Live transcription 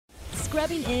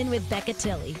Scrubbing In with Becca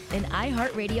Tilley, an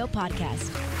iHeartRadio podcast.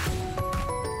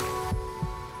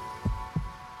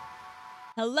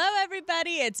 Hello,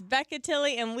 everybody. It's Becca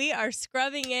Tilley, and we are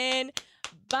scrubbing in.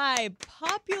 By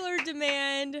popular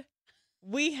demand,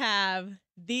 we have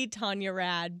the Tanya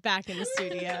Rad back in the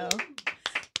studio.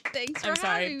 Thanks for I'm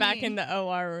sorry, having back me. in the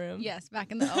OR room. Yes,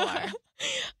 back in the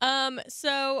OR.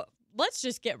 So let's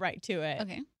just get right to it.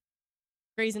 Okay.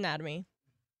 Grey's Anatomy.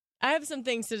 I have some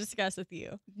things to discuss with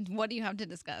you. What do you have to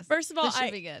discuss? First of all, This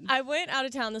should be good. I went out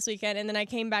of town this weekend, and then I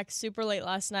came back super late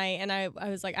last night, and I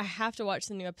was like, I have to watch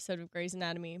the new episode of Grey's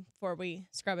Anatomy before we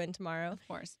scrub in tomorrow. Of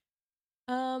course.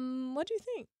 What do you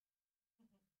think?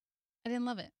 I didn't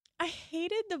love it. I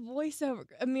hated the voiceover,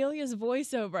 Amelia's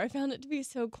voiceover. I found it to be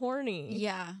so corny.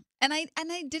 Yeah. And I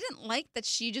didn't like that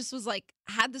she just was like,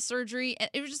 had the surgery. And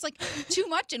it was just like too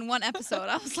much in one episode.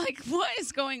 I was like, what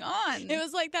is going on? It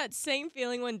was like that same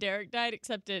feeling when Derek died,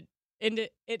 except it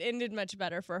ended much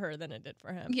better for her than it did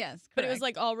for him. Yes. But it was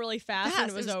like all really fast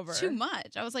and it was over. Too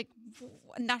much. I was like,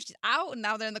 now she's out and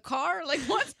now they're in the car. Like,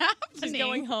 what's happening? She's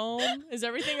going home. Is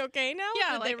everything okay now?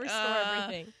 Yeah, Did they like, restore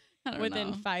everything I don't within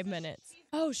know. 5 minutes?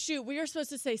 Oh, shoot. We were supposed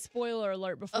to say spoiler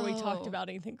alert before we talked Oh. about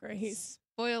anything Grey's.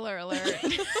 Spoiler alert.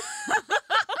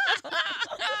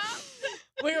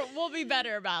 We'll be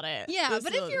better about it. Yeah,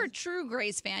 but if you're a true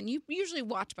Grey's fan, you usually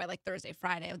watch by like Thursday,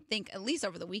 Friday. I would think at least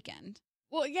over the weekend.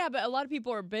 Well, yeah, but a lot of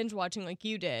people are binge watching like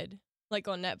you did, like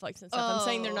on Netflix and stuff. I'm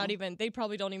saying they're not even, they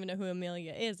probably don't even know who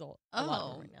Amelia is a lot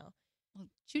of them right now. Well,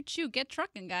 choo-choo, get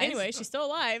trucking, guys. Anyway, she's still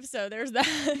alive, so there's that.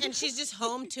 And she's just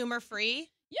home tumor-free?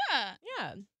 Yeah.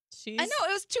 Yeah. She's, I know,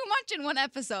 it was too much in one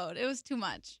episode. It was too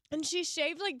much. And she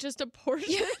shaved like just a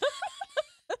portion.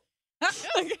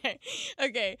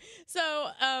 Okay. So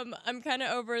I'm kind of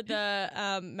over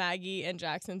the Maggie and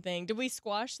Jackson thing. Did we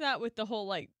squash that with the whole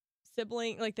like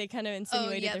sibling? Like they kind of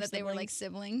insinuated that their they were like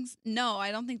siblings. No,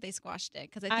 I don't think they squashed it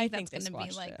because I think that's they going to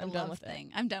be squashed like it. the I'm done love with it.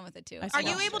 thing. I'm done with it too. I Are you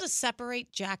squashed able it. to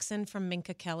separate Jackson from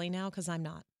Minka Kelly now? Because I'm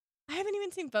not. I haven't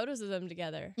even seen photos of them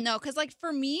together. No, because like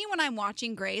for me, when I'm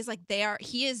watching Grey's, like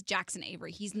he is Jackson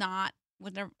Avery. He's not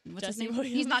what's his Jesse name?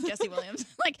 Williams. He's not Jesse Williams.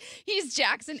 Like he's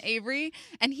Jackson Avery,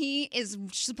 and he is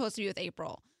supposed to be with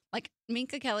April. Like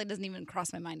Minka Kelly doesn't even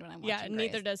cross my mind when I'm watching. Yeah,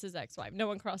 neither Grey's. does his ex-wife. No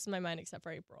one crosses my mind except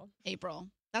for April. April.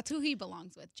 That's who he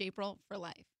belongs with. Japril for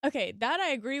life. Okay, that I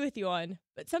agree with you on.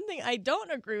 But something I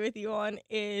don't agree with you on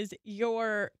is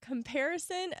your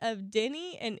comparison of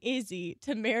Denny and Izzy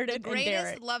to The Meredith and greatest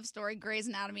Derek. love story Grey's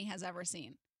Anatomy has ever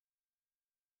seen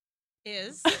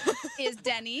Is? is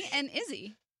Denny and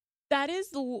Izzy. That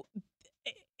is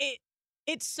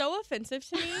it's so offensive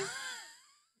to me.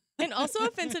 And also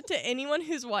offensive to anyone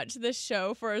who's watched this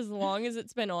show for as long as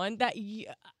it's been on. That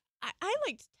I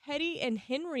liked Teddy and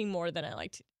Henry more than I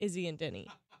liked Izzy and Denny.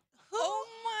 Oh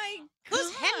my god.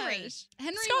 Who's Henry?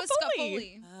 Henry Scott was Scott Foley.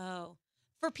 Foley. Oh.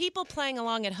 For people playing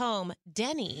along at home,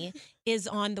 Denny is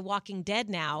on The Walking Dead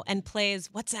now and plays,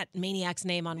 what's that maniac's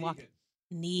name on Walking?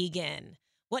 Negan.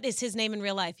 What is his name in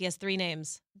real life? He has 3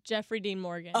 names. Jeffrey Dean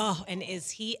Morgan. Oh, and is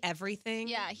he everything?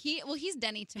 Yeah, he's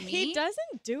Denny to me. He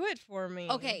doesn't do it for me.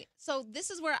 Okay, so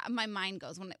this is where my mind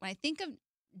goes. When I think of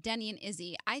Denny and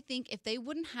Izzy, I think if they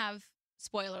wouldn't have,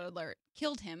 spoiler alert,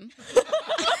 killed him,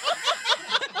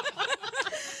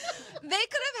 they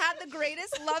could have had the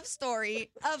greatest love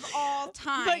story of all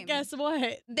time. But guess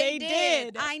what? They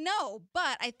did. I know,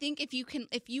 but I think if you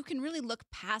can really look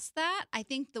past that, I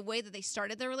think the way that they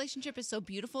started their relationship is so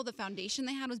beautiful. The foundation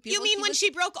they had was You beautiful. mean when she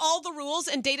broke all the rules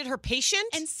and dated her patient?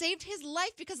 and saved his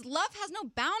life, because love has no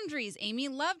boundaries, Amy.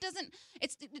 Love doesn't.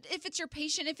 It's if it's your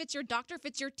patient, if it's your doctor, if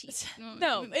it's your teacher.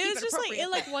 No, it was just like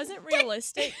it wasn't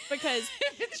realistic because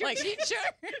it's your like teacher.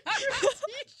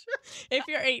 if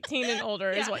you're 18 and older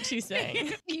is Yeah. what she's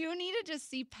saying. You need to just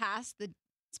see past the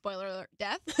spoiler alert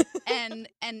death and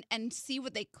see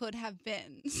what they could have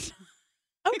been.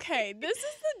 Okay, this is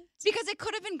the Because it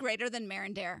could have been greater than Mare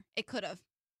and Dare. It could have.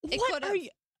 It what could are have. you?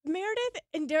 Meredith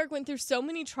and Derek went through so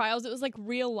many trials. It was like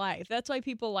real life. That's why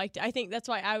people liked it. I think that's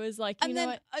why I was like, you And know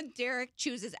then what? Derek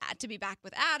chooses to be back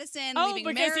with Addison. Oh, leaving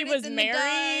because he Meredith was in the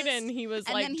married dust. and he was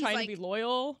And like then he's trying like- to be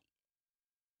loyal.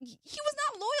 He was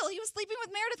not loyal. He was sleeping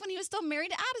with Meredith when he was still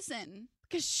married to Addison.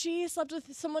 Because she slept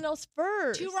with someone else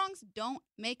first. 2 wrongs don't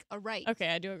make a right. Okay,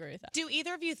 I do agree with that. Do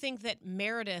either of you think that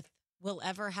Meredith will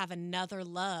ever have another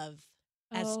love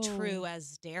as Oh. true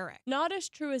as Derek? Not as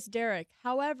true as Derek.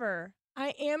 However,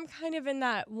 I am kind of in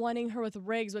that wanting her with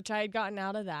Riggs, which I had gotten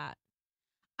out of that.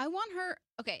 I want her.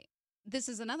 Okay, this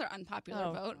is another unpopular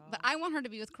Oh, vote, God. but I want her to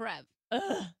be with Karev.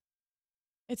 Ugh.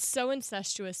 It's so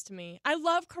incestuous to me. I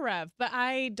love Karev, but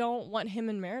I don't want him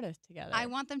and Meredith together. I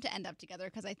want them to end up together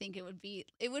because I think it would be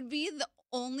the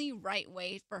only right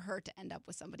way for her to end up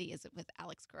with somebody is with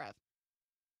Alex Karev.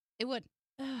 It would.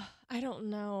 I don't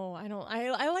know.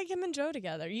 I like him and Joe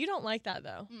together. You don't like that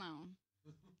though. No.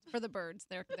 For the birds,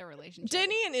 their relationship.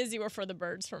 Denny and Izzy were for the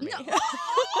birds for me. No.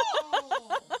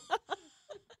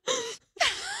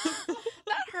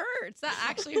 That hurts. That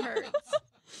actually hurts.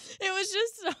 It was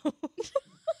just so.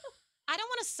 I don't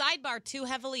want to sidebar too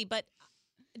heavily, but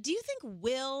do you think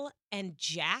Will and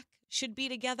Jack should be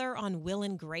together on Will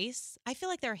and Grace? I feel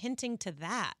like they're hinting to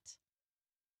that.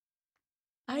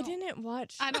 I didn't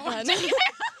watch. I don't that. watch it.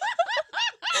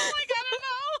 Oh my God, I don't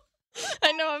know.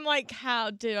 I know. I'm like, how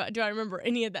do I remember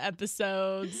any of the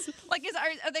episodes? Like,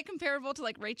 are they comparable to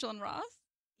like Rachel and Ross?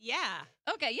 Yeah.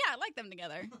 Okay, yeah, I like them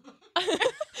together.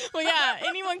 Well, yeah.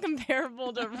 Anyone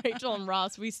comparable to Rachel and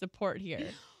Ross, we support here.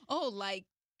 Oh, like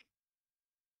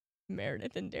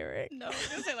Meredith and Derek. no, I was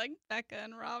gonna say like Becca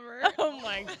and Robert. Oh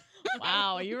my!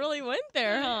 Wow, you really went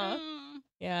there, huh? Mm,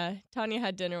 Yeah. Tanya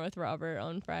had dinner with Robert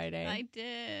on Friday. I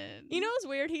did. You know what's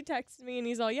weird? He texted me and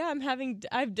he's all, "Yeah,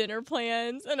 I have dinner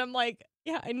plans," and I'm like,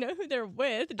 "Yeah, I know who they're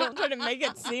with. Don't try to make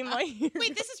it seem like."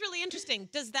 Wait, this is really interesting.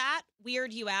 Does that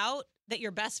weird you out that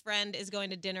your best friend is going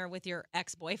to dinner with your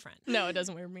ex-boyfriend? No, it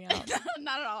doesn't weird me out.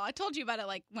 Not at all. I told you about it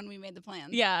like when we made the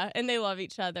plans. Yeah, and they love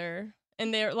each other.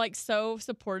 And they're like so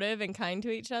supportive and kind to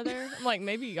each other. I'm like,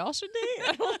 maybe y'all should date.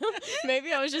 I don't know.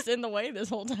 Maybe I was just in the way this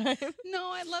whole time.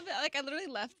 No, I love it. Like I literally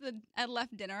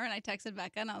left dinner and I texted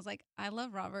Becca and I was like, I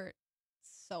love Robert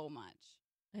so much.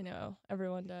 I know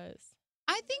everyone does.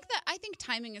 I think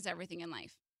timing is everything in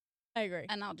life, I agree.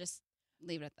 and I'll just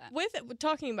leave it at that. With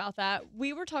talking about that,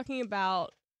 we were talking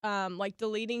about like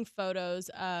deleting photos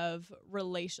of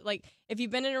like if you've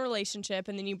been in a relationship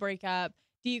and then you break up,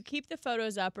 do you keep the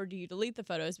photos up or do you delete the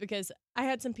photos? Because I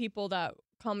had some people that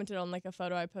commented on like a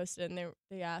photo I posted and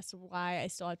they asked why I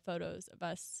still had photos of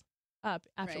us up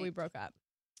after we Right. broke up.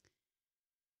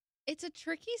 It's a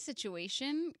tricky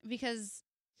situation because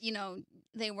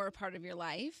they were a part of your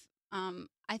life.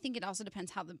 I think it also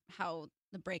depends how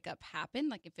the breakup happened.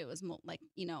 Like if it was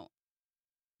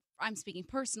I'm speaking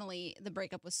personally, the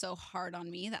breakup was so hard on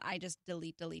me that I just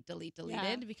deleted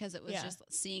because it was Yeah. just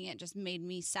seeing it just made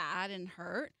me sad and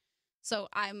hurt. So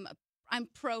I'm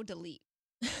pro delete.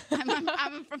 I'm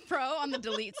a pro on the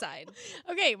delete side.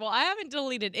 Okay, well, I haven't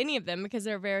deleted any of them because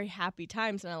they're very happy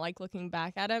times and I like looking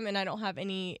back at them and I don't have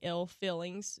any ill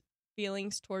feelings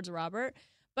towards Robert.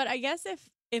 But I guess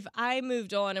if I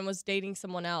moved on and was dating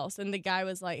someone else and the guy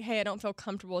was like, "Hey, I don't feel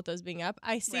comfortable with those being up,"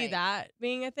 I see Right. that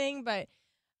being a thing. But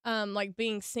like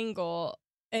being single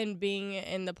and being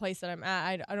in the place that I'm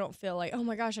at, I don't feel like, oh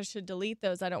my gosh, I should delete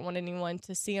those. I don't want anyone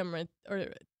to see them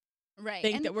or Right.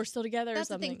 think And that we're still together or that's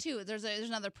something. the thing too. There's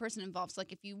another person involved. So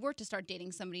like if you were to start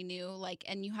dating somebody new, like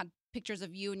and you had pictures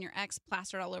of you and your ex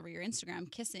plastered all over your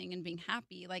Instagram, kissing and being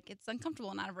happy, like it's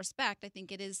uncomfortable and out of respect. I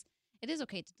think it is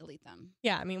okay to delete them.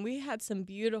 Yeah, I mean, we had some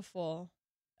beautiful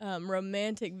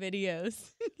romantic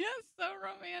videos. Yes, so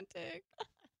romantic.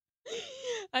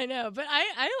 I know, but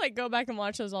I like go back and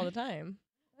watch those all the time.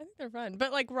 I think they're fun.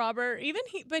 But like Robert, he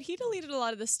deleted a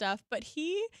lot of the stuff, but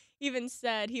he even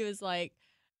said he was like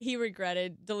he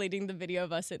regretted deleting the video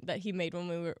of us that he made when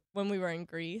we were in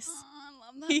Greece. Oh, I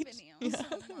love that He- video yeah.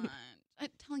 so much. I'm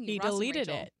telling you, He Ross and deleted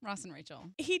Rachel. it. Ross and Rachel.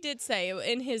 He did say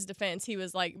in his defense, he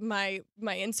was like, my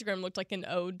Instagram looked like an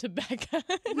ode to Becca.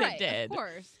 And Right, it did. of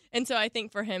course. And so I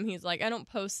think for him, he's like, I don't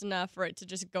post enough for it to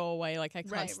just go away. Like I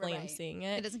constantly am right. seeing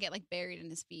It it. doesn't get like buried in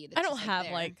his feed. I It's don't just, have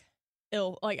there.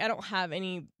 I don't have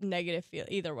any negative feel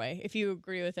either way. If you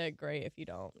agree with it, great. If you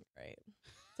don't, great.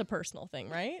 It's a personal thing,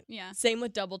 right? Yeah. Same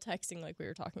with double texting like we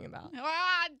were talking about.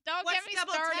 Ah, don't What's get me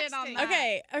double started on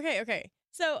texting? that. Okay.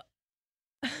 So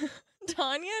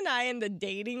Tanya and I in the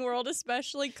dating world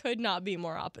especially could not be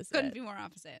more opposite. Couldn't be more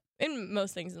opposite. In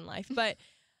most things in life. But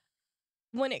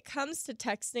when it comes to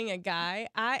texting a guy,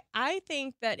 I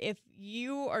think that if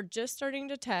you are just starting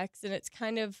to text and it's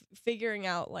kind of figuring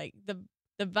out like the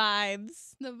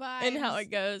vibes The vibes. and how it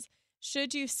goes,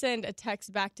 should you send a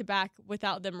text back to back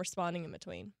without them responding in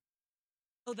between?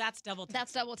 Oh, that's double text.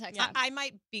 That's double text. Yeah. I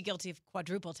might be guilty of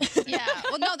quadruple texting. Yeah.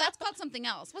 Well, no, that's called something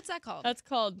else. What's that called? That's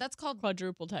called No,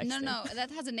 quadruple texting.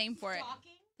 that has a name for it.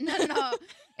 No.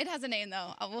 It has a name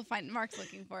though. We'll find. Mark's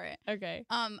looking for it. Okay.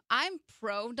 I'm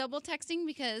pro double texting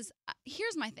because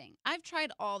here's my thing. I've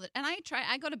tried all that, and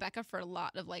I go to Becca for a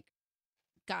lot of like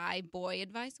guy boy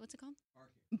advice. What's it called?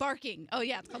 Barking. Oh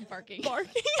yeah, it's called barking.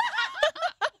 Barking.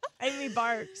 Amy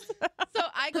barks. So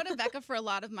I go to Becca for a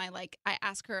lot of my, like, I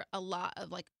ask her a lot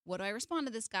of, like, what do I respond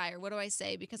to this guy or what do I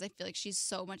say? Because I feel like she's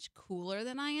so much cooler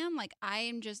than I am. Like,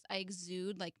 I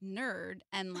exude, like, nerd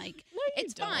and, like, No, you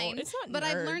it's don't. fine. It's not But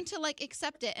I've nerd. learned to, like,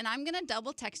 accept it. And I'm going to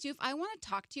double text you. If I want to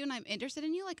talk to you and I'm interested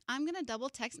in you, like, I'm going to double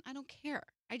text and I don't care.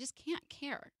 I just can't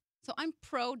care. So I'm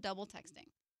pro double texting.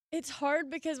 It's hard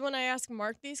because when I ask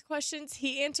Mark these questions,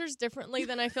 he answers differently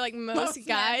than I feel like most Most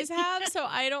guys men. have. So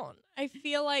I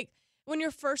feel like when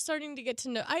you're first starting to get to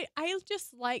know,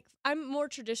 I'm more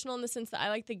traditional in the sense that I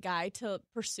like the guy to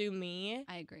pursue me.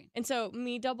 I agree. And so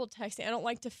me double texting, I don't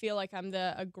like to feel like I'm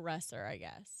the aggressor, I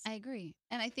guess. I agree.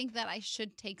 And I think that I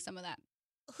should take some of that.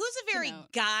 Who's a very know.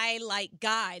 guy-like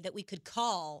guy that we could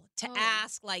call to Oh.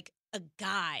 ask, like, a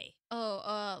guy?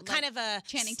 Like Kind of a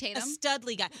Channing Tatum? a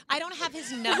studly guy. I don't have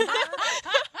his number.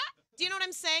 Do you know what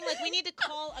I'm saying? Like, we need to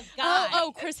call a guy.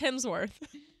 Oh, Chris Hemsworth.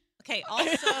 Okay, also.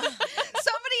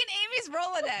 somebody in Amy's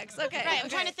Rolodex. Okay. Right, I'm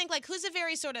trying to think, like, who's a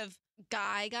very sort of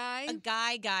guy. a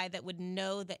guy that would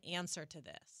know the answer to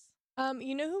this?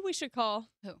 You know who we should call?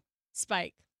 Who?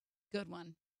 Spike. Good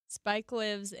one. Spike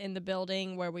lives in the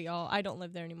building where I don't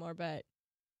live there anymore, but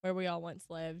where we all once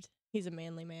lived. He's a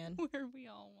manly man. Where we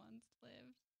all once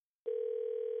lived.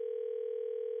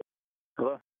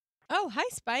 Hello. Oh, hi,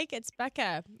 Spike. It's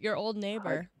Becca, your old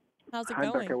neighbor. How's it Hi,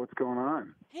 going? Becca. What's going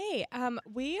on? Hey,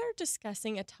 we are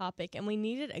discussing a topic and we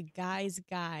needed a guy's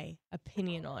guy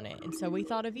opinion on it. And so we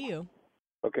thought of you.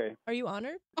 Okay, Are you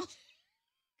honored?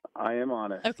 I am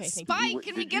on it. Okay, thank you. Spike,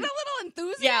 can we get a little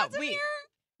enthusiasm Yeah,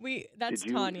 here? That's Did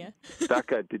you- Tanya.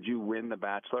 Becca, did you win The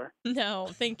Bachelor? No,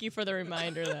 thank you for the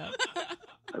reminder though.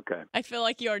 Okay. I feel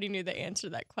like you already knew the answer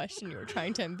to that question. You were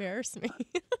trying to embarrass me.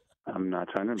 I'm not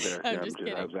trying to embarrass I'm you. just I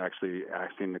kidding. was actually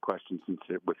asking the question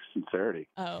with sincerity.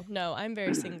 Oh, no, I'm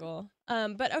very single.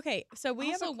 But okay, so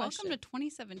we also, have a question. welcome to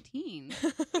 2017.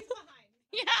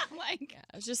 Yeah, like. Yeah,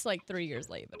 I was just like 3 years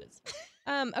late, but it's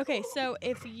okay. So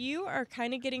if you are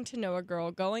kind of getting to know a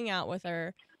girl, going out with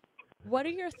her, what are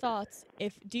your thoughts?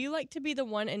 Do you like to be the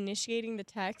one initiating the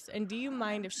text, and do you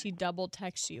mind if she double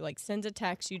texts you, like sends a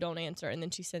text, you don't answer, and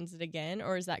then she sends it again,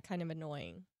 or is that kind of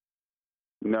annoying?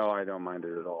 No, I don't mind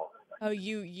it at all. Oh,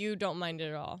 you don't mind it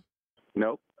at all.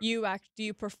 Nope. Do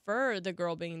you prefer the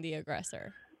girl being the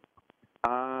aggressor?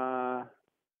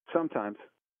 Sometimes.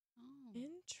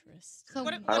 Interesting. So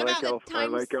What I what like about alpha. the I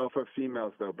times? like alpha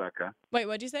females, though, Becca. Wait,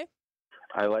 what'd you say?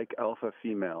 I like alpha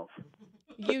females.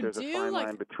 But You there's a do fine like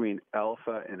line between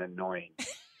alpha and annoying.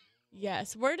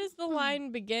 yes. Where does the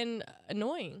line begin?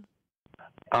 Annoying.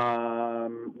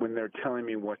 When they're telling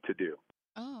me what to do.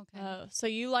 Oh, okay. Oh, so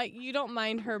you don't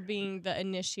mind her being the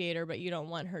initiator, but you don't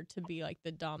want her to be like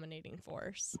the dominating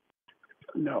force.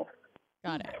 No.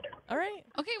 Got it. All right.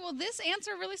 Okay, well, this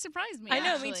answer really surprised me. I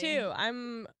know, me actually. too.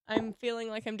 I'm feeling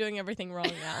like I'm doing everything wrong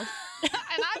now.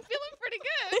 And I'm feeling pretty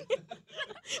good.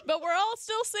 But we're all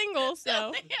still single,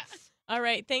 so. Yeah. All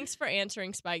right. Thanks for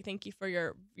answering, Spike. Thank you for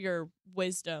your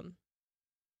wisdom.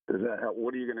 Does that help?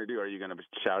 What are you going to do? Are you going to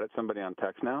shout at somebody on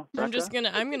text now? I'm Becca?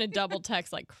 gonna double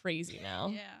text like crazy now.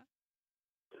 Yeah.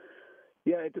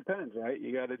 Yeah, it depends, right?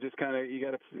 You got to just kind of you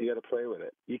got to play with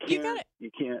it. You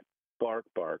can't bark,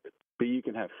 but you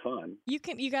can have fun. You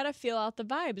gotta feel out the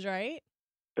vibes, right?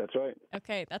 That's right.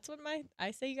 Okay, that's what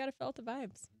I say. You gotta feel out the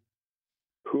vibes.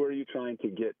 Who are you trying to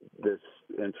get this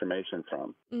information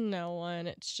from? No one.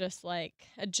 It's just like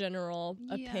a general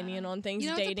opinion Yeah. on things, You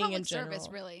know, it's a dating public in general. service,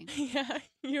 really. Yeah,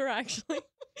 you're actually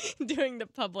doing the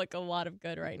public a lot of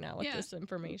good right now with Yeah. this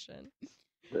information.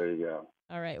 There you go.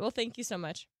 All right. Well, thank you so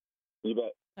much. You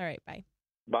bet. All right. Bye.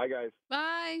 Bye, guys.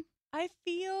 Bye. I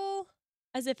feel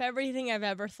as if everything I've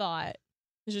ever thought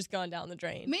has just gone down the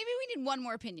drain. Maybe we need one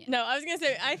more opinion. No, I was going to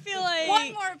say, I feel like.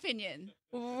 One more opinion.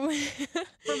 more.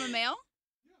 From a male?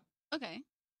 Okay.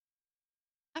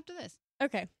 After this.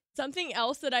 Okay. Something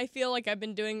else that I feel like I've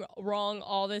been doing wrong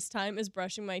all this time is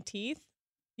brushing my teeth.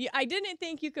 I didn't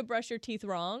think you could brush your teeth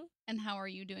wrong. And how are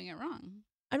you doing it wrong?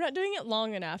 I'm not doing it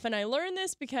long enough. And I learned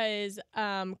this because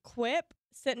Quip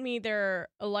sent me their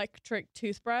electric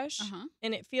toothbrush. Uh-huh.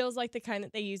 And it feels like the kind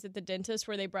that they use at the dentist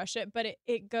where they brush it. But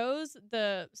it goes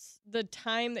the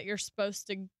time that you're supposed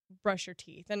to brush your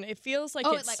teeth. And it feels like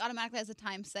It like automatically has a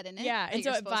time set in it. yeah, that and so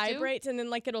you're it supposed to? vibrates, and then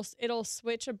like it'll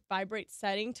switch a vibrate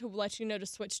setting to let you know to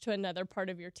switch to another part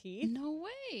of your teeth. No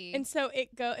way. And so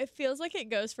it feels like it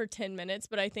goes for 10 minutes,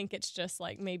 but I think it's just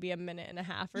like maybe a minute and a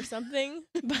half or something.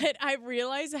 But I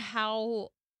realize how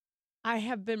I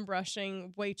have been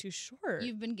brushing way too short.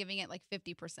 You've been giving it like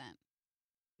 50%.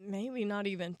 maybe not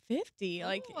even 50.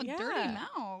 Like, Ooh, a dirty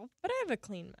mouth. But I have a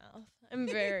clean mouth. I'm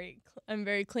very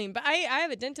clean. But I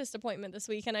have a dentist appointment this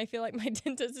week, and I feel like my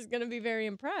dentist is going to be very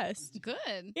impressed.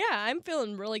 Good. Yeah, I'm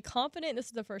feeling really confident. This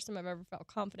is the first time I've ever felt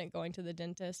confident going to the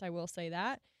dentist. I will say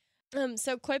that.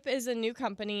 So Quip is a new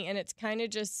company, and it's kind of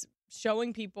just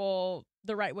showing people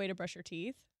the right way to brush your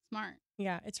teeth. Smart.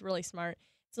 Yeah, it's really smart.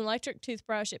 It's an electric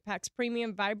toothbrush. It packs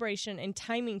premium vibration and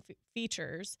timing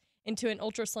features into an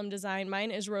ultra slim design.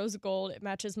 Mine is rose gold. It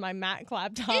matches my Mac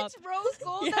laptop. It's rose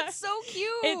gold. Yeah. That's so cute.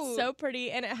 It's so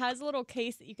pretty, and it has a little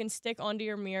case that you can stick onto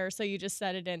your mirror, so you just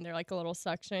set it in there like a little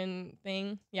suction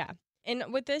thing. Yeah.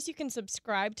 And with this, you can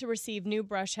subscribe to receive new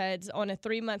brush heads on a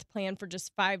 3-month plan for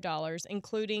just $5,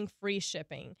 including free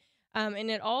shipping. And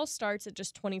it all starts at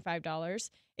just $25.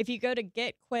 If you go to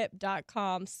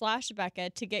getquip.com/Becca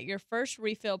to get your first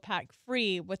refill pack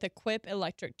free with a Quip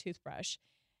electric toothbrush.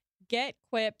 Get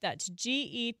Quip, that's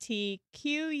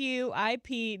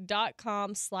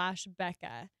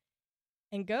GETQUIP.com/Becca.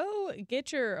 And go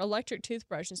get your electric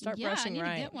toothbrush and start brushing I need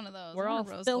right. to get one of those. We're I all want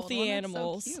a rose gold filthy one. That's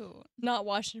animals, so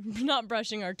cute. not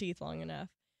brushing our teeth long enough.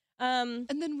 And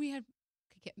then we could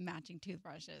get matching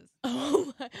toothbrushes.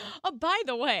 Oh, by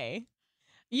the way,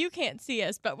 you can't see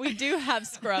us, but we do have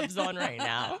scrubs on right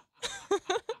now.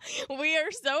 We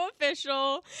are so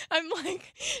official. I'm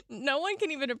like, no one can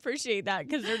even appreciate that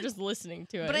because they're just listening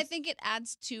to us. But I think it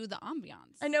adds to the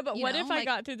ambiance. I know, but what if I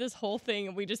got through this whole thing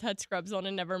and we just had scrubs on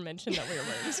and never mentioned that we were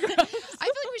wearing scrubs? I feel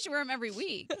like we should wear them every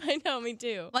week. I know, me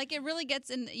too. Like, it really gets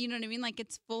in, you know what I mean? Like,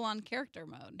 it's full on character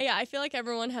mode. Yeah, I feel like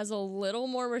everyone has a little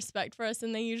more respect for us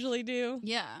than they usually do.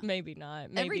 Yeah. Maybe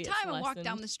not. Maybe Every it's time I walk lessened.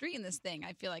 down the street in this thing,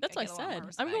 I feel like That's I what get I a lot more said.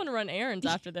 respect. I'm going to run errands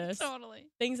after this. Totally.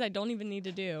 Things I don't even need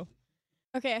to do.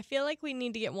 Okay, I feel like we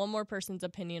need to get one more person's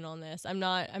opinion on this. I'm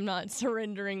not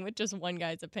surrendering with just one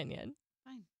guy's opinion.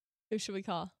 Fine. Who should we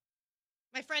call?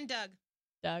 My friend Doug.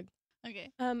 Doug.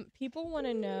 Okay. People want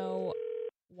to know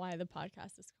why the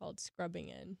podcast is called Scrubbing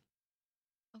In.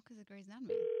 Oh, because of Grey's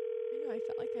Anatomy. I know, I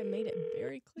felt like I made it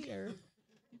very clear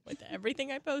with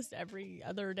everything I post every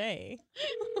other day.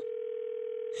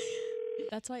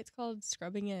 That's why it's called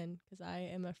Scrubbing In, because I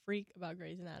am a freak about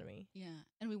Grey's Anatomy. Yeah.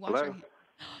 And we watch Hello?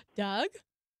 Doug?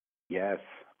 Yes.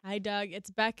 Hi, Doug. It's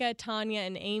Becca, Tanya,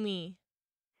 and Amy.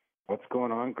 What's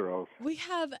going on, girls? We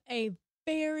have a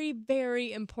very,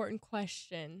 very important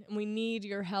question, and we need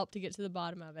your help to get to the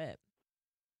bottom of it.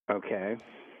 Okay.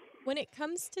 When it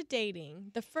comes to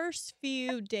dating, the first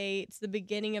few dates, the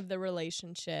beginning of the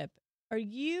relationship, how do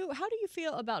you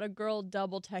feel about a girl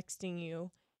double texting you?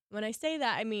 When I say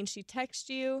that, I mean she texts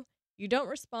you, you don't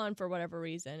respond for whatever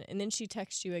reason, and then she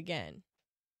texts you again.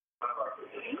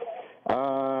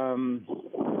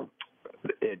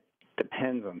 It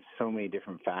depends on so many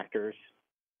different factors.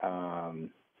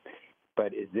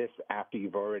 But is this after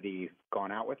you've already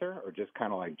gone out with her, or just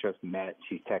kind of like just met,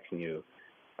 she's texting you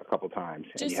a couple times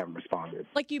and you haven't responded?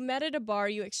 Like you met at a bar,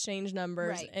 you exchange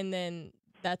numbers, Right. and then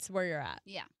that's where you're at.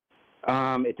 Yeah.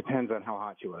 It depends on how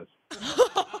hot she was.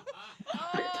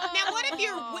 Now, what if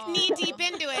you're knee deep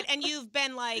into it and you've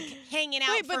been like hanging out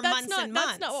Wait, for but that's months not, and months?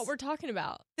 That's not what we're talking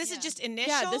about. This is Yeah. just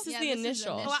initial. Yeah, this is Yeah, the this is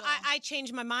initial. initial. Well, I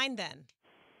changed my mind then.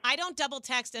 I don't double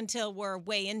text until we're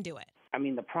way into it. I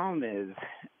mean, the problem is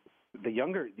the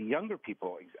younger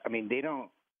people. I mean, they don't.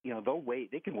 You know, they'll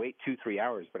wait. They can wait 2-3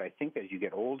 hours. But I think as you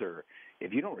get older,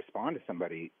 if you don't respond to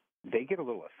somebody, they get a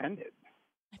little offended.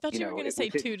 I thought you were going to say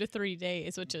within- 2 to 3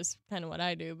 days, which is kind of what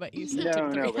I do, but you said 2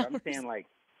 to 3 No, hours. but I'm saying like,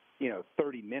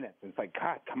 30 minutes. It's like,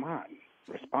 God, come on,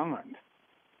 respond.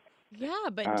 Yeah,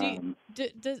 but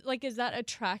is that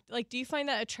do you find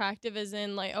that attractive as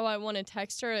in like, oh, I want to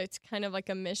text her, it's kind of like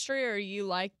a mystery, or you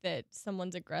like that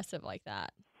someone's aggressive like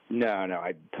that? No,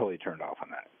 I totally turned off on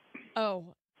that.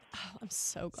 Oh, I'm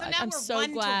so glad. So now I'm we're so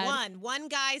 1 glad. to 1. One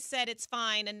guy said it's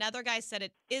fine. Another guy said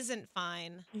it isn't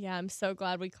fine. Yeah, I'm so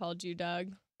glad we called you,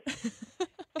 Doug.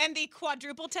 And the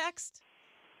quadruple text?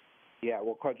 Yeah,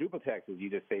 well, quadruple text is you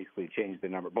just basically change the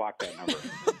number, block that number.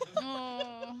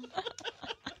 Oh.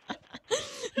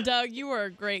 Doug, you were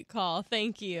a great call.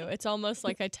 Thank you. It's almost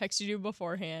like I texted you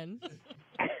beforehand.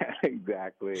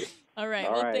 Exactly. All right.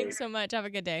 All Well, right. thanks so much. Have a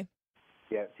good day.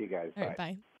 Yeah, see you guys. All right,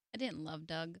 bye. I didn't love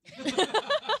Doug.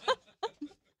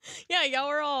 Yeah, y'all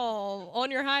were all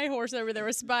on your high horse over there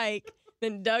with Spike.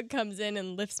 Then Doug comes in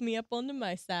and lifts me up onto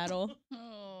my saddle.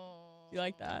 Oh. You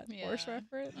like that horse Yeah.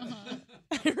 reference? Uh-huh.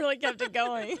 I really kept it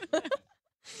going.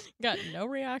 Got no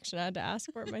reaction. I had to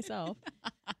ask for it myself.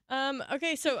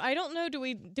 Okay, so I don't know. Do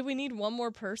we need one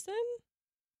more person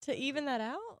to even that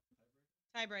out?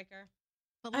 Tiebreaker.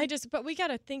 But But we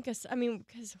gotta think of. I mean,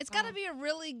 because it's got to be a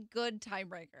really good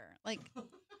tiebreaker. Like,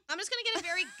 I'm just going to get a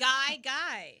very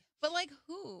guy. But like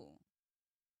who?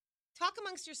 Talk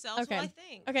amongst yourselves Okay. while I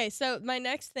think. Okay, so my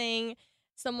next thing,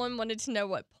 someone wanted to know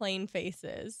what plain face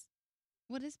is.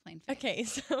 What is plain face? Okay,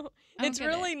 so I don't it's get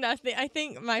really it. nothing. I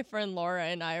think my friend Laura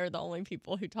and I are the only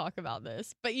people who talk about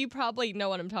this, but you probably know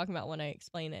what I'm talking about when I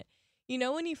explain it. You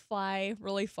know, when you fly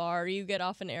really far, you get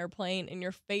off an airplane and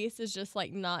your face is just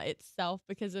like not itself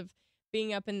because of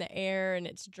being up in the air and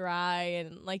it's dry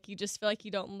and like you just feel like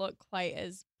you don't look quite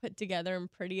as put together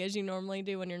and pretty as you normally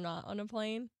do when you're not on a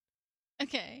plane.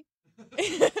 Okay.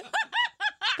 It's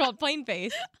called plain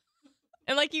face.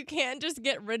 And like you can't just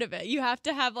get rid of it. You have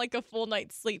to have like a full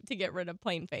night's sleep to get rid of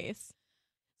plain face.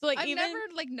 So like I've even never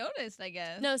like noticed, I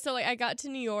guess. no, so like I got to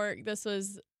New York. This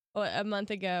was a month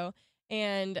ago,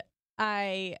 and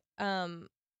I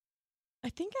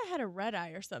think I had a red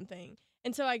eye or something.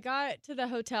 And so I got to the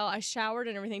hotel. I showered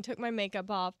and everything. Took my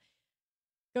makeup off.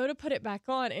 Go to put it back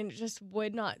on, and it just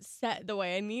would not set the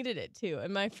way I needed it to.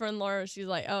 And my friend Laura, she's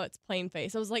like, "Oh, it's plain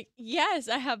face." I was like, "Yes,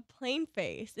 I have plain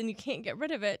face, and you can't get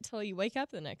rid of it till you wake up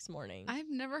the next morning." I've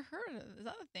never heard of it. Is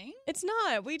that a thing? It's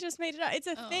not. We just made it up. It's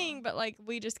a Oh. thing, but like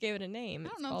we just gave it a name. I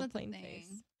don't It's know if called that's a plain thing.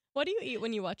 face. What do you eat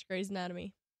when you watch Grey's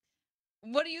Anatomy?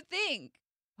 What do you think?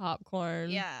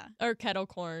 Popcorn. Yeah. Or kettle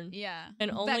corn. Yeah.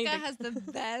 And only Becca the- has the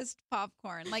best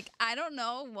popcorn. Like, I don't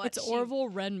know what It's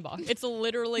Orville Redenbach. It's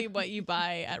literally what you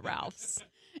buy at Ralph's.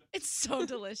 It's so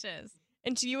delicious.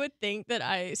 And you would think that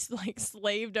I like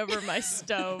slaved over my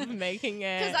stove making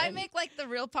it. Because I and- make like the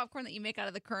real popcorn that you make out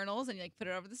of the kernels and you like put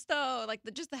it over the stove. Like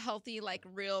just the healthy, like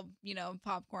real,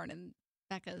 popcorn. And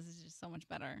Becca's is just so much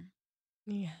better.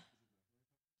 Yeah.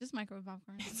 Just microwave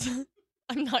popcorn.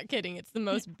 I'm not kidding. It's the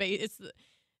most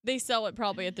they sell it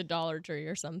probably at the Dollar Tree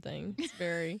or something. It's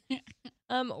very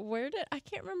I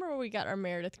can't remember where we got our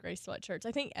Meredith Grey sweatshirts.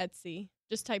 I think Etsy.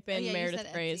 Just type in yeah, you Meredith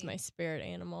said Grey is Etsy. my spirit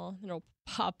animal. It'll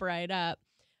pop right up.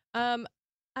 I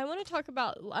want to talk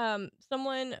about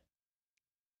someone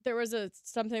there was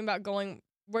something about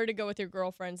where to go with your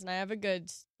girlfriends, and I have a good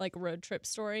like road trip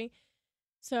story.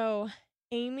 So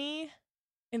Amy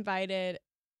invited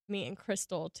me and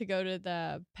Crystal to go to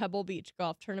the Pebble Beach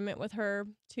golf tournament with her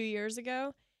 2 years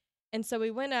ago. And so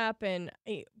we went up and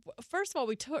first of all,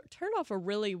 we turned off a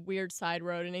really weird side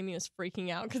road and Amy was freaking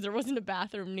out because there wasn't a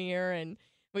bathroom near and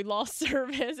we lost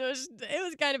service. It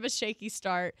was kind of a shaky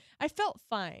start. I felt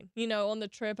fine, on the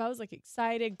trip. I was like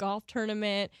excited, golf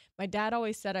tournament. My dad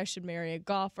always said I should marry a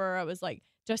golfer. I was like,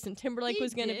 Justin Timberlake He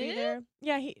was going to be did? there.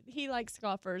 Yeah, he likes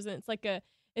golfers and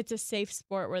it's a safe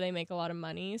sport where they make a lot of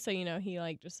money. So, he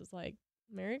like just was like,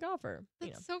 marry a golfer.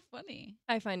 That's so funny.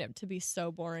 I find it to be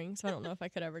so boring, so I don't know if I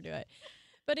could ever do it.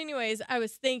 But anyways, I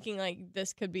was thinking like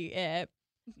this could be it.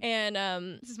 And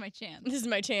This is my chance. this is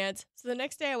my chance. So the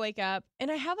next day I wake up and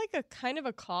I have like a kind of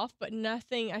a cough, but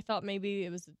nothing. I thought maybe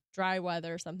it was dry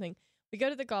weather or something. We go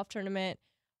to the golf tournament.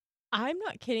 I'm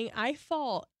not kidding. I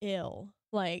fall ill,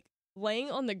 like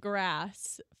laying on the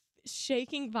grass,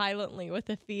 shaking violently with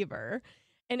a fever.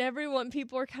 And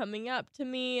people are coming up to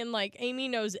me and like Amy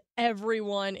knows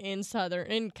everyone in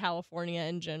California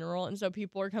in general. And so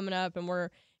people are coming up and we're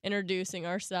introducing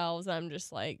ourselves. I'm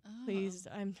just like, please,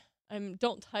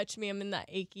 don't touch me. I'm in that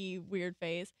achy, weird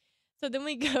phase. So then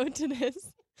we go to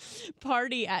this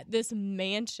party at this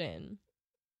mansion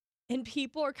and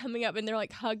people are coming up and they're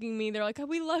like hugging me. They're like, oh,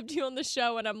 we loved you on the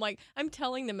show. And I'm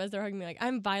telling them as they're hugging me, like,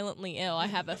 I'm violently ill. I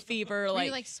have a fever. Were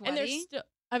you like and they're sweaty? still,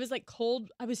 I was like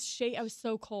cold. I was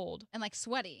so cold. And like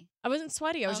sweaty. I wasn't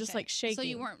sweaty. I was just Okay. like shaking. So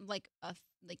you weren't like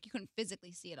you couldn't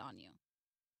physically see it on you.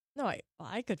 No,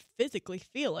 I could physically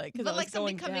feel it because But I was like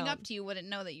somebody going coming down. up to you wouldn't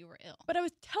know that you were ill. But I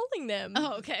was telling them.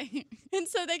 Oh, okay. And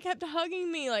so they kept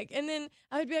hugging me, and then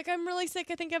I would be like, I'm really sick.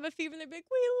 I think I have a fever. And they'd be like,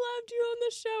 we loved you on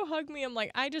the show. Hug me. I'm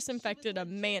like, I just infected a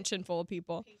mansion full of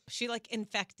people. She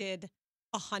infected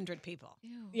 100 people.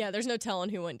 Ew. Yeah, there's no telling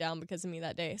who went down because of me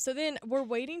that day. So then we're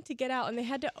waiting to get out, and they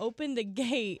had to open the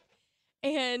gate.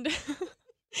 And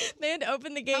they had to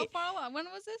open the How gate far along? When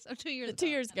was this? Oh, 2 years ago. 2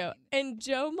 years ago. And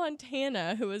Joe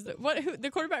Montana, who was the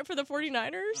quarterback for the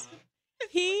 49ers,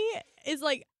 he is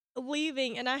like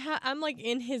leaving, and I'm like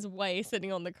in his way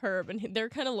sitting on the curb, and they're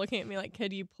kind of looking at me like,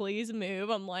 could you please move?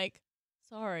 I'm like,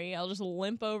 sorry, I'll just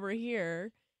limp over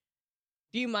here.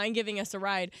 Do you mind giving us a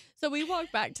ride? So we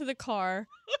walk back to the car,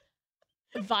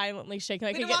 violently shaking.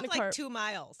 I We could get in walked the car. like 2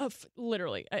 miles. Oh,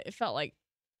 literally, it felt like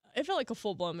a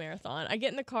full-blown marathon. I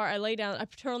get in the car, I lay down, I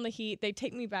turn on the heat. They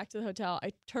take me back to the hotel.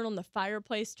 I turn on the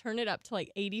fireplace, turn it up to like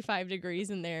 85 degrees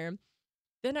in there.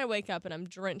 Then I wake up and I'm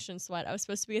drenched in sweat. I was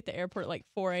supposed to be at the airport at like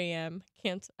 4 a.m.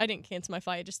 I didn't cancel my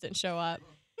flight. I just didn't show up.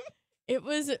 It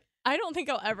was I don't think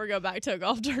I'll ever go back to a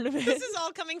golf tournament. This is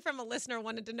all coming from a listener who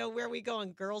wanted to know where we go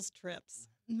on girls' trips.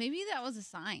 Maybe that was a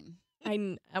sign.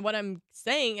 What I'm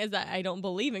saying is that I don't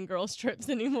believe in girls' trips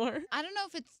anymore. I don't know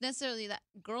if it's necessarily that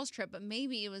girls' trip, but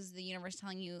maybe it was the universe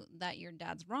telling you that your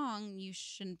dad's wrong. You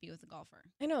shouldn't be with a golfer.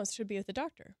 I know, it should be with the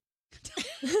doctor.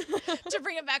 To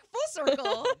bring it back full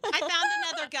circle. I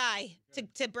found another guy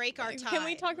to break our tie. Can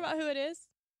we talk about who it is?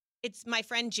 It's my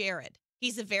friend Jared.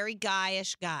 He's a very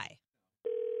guyish guy.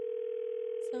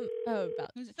 About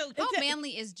So How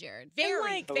manly is Jared?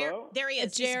 very, Hello? there he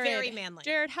is. Jared. He's very manly.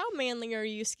 Jared, how manly are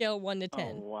you scale 1 to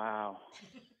 10? Oh, wow.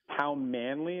 How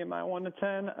manly am I 1 to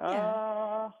 10?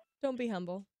 Don't be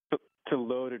humble. It's a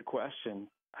loaded question.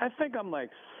 I think I'm like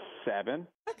 7.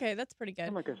 Okay, that's pretty good.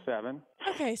 I'm like a 7.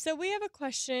 Okay, so we have a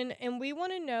question, and we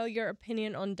want to know your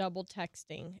opinion on double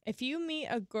texting. If you meet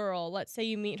a girl, let's say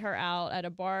you meet her out at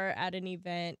a bar, at an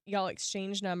event, y'all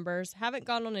exchange numbers, haven't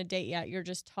gone on a date yet, you're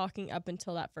just talking up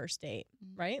until that first date,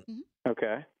 right? Mm-hmm.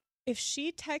 Okay. If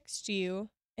she texts you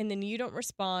and then you don't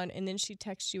respond and then she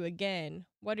texts you again,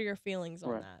 what are your feelings on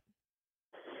Right. that?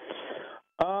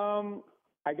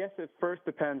 I guess it first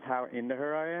depends how into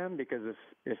her I am, because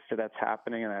if that's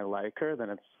happening and I like her, then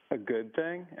it's a good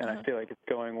thing and I feel like it's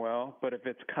going well. But if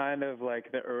it's kind of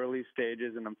like the early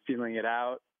stages and I'm feeling it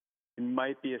out, it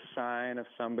might be a sign of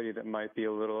somebody that might be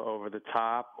a little over the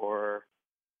top, or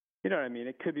you know what I mean?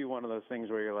 It could be one of those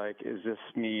things where you're like, is this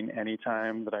mean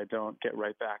anytime that I don't get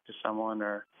right back to someone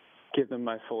or give them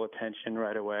my full attention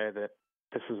right away, that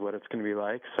this is what it's going to be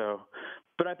like? So,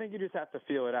 but I think you just have to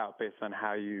feel it out based on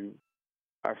how you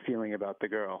are feeling about the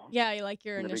girl. Yeah, you like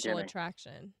your In the initial beginning.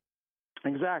 attraction.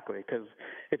 Exactly, because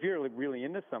if you're really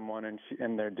into someone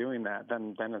and they're doing that,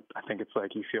 then I think it's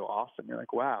like you feel awesome. You're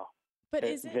like, wow, But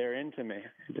is it, they're into me.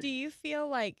 do you feel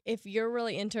like if you're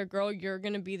really into a girl, you're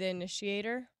going to be the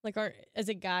initiator? Like, as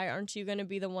a guy, aren't you going to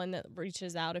be the one that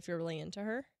reaches out if you're really into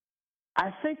her?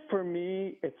 I think for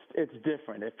me, it's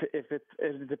different.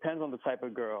 It depends on the type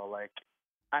of girl. Like,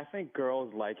 I think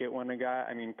girls like it when a guy,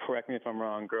 I mean, correct me if I'm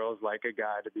wrong, girls like a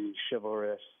guy to be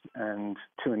chivalrous and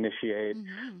to initiate.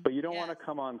 Mm-hmm. But you don't want to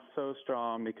come on so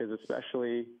strong, because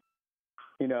especially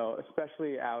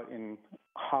out in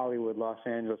Hollywood, Los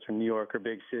Angeles, or New York, or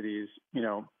big cities,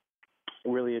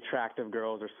 really attractive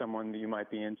girls or someone that you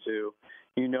might be into,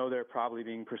 they're probably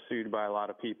being pursued by a lot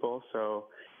of people. So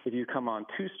if you come on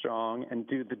too strong and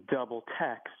do the double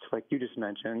text, like you just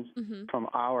mentioned, from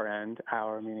our end,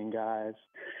 our meaning guys,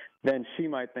 then she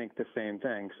might think the same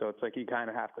thing. So it's like you kind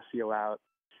of have to feel out,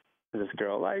 does this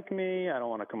girl like me? I don't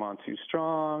want to come on too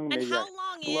strong. And Maybe how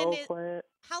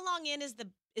long in is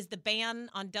the ban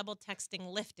on double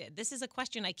texting lifted? This is a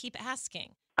question I keep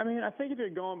asking. I mean, I think if you're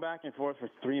going back and forth for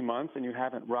 3 months and you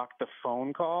haven't rocked the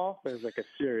phone call, there's like a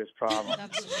serious problem.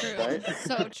 That's true. Right?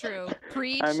 So true.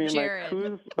 Preach, I mean, Jared. like,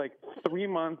 who's like 3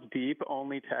 months deep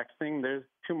only texting? There's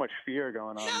too much fear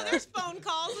going on No, there. there's phone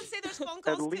calls. Let's say there's phone At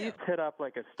calls too. least hit up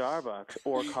like a Starbucks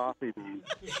or Coffee Bean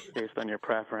based on your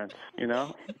preference,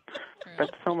 True.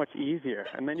 That's so much easier.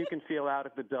 And then you can feel out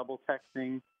if the double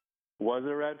texting was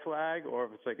a red flag or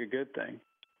if it's like a good thing.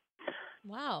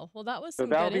 Wow. Well, that was So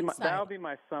some that'll good be insight. that'll be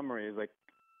my summary, is like,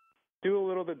 do a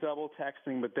little of the double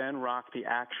texting, but then rock the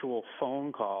actual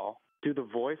phone call, do the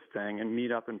voice thing, and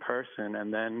meet up in person,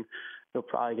 and then you'll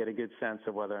probably get a good sense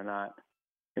of whether or not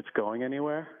it's going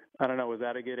anywhere. I don't know. Was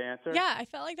that a good answer? Yeah, I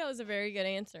felt like that was a very good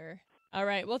answer. All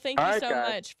right. Well, thank All you right, so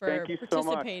guys. much for Thank you so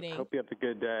much. participating. Hope you have a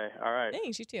good day. All right.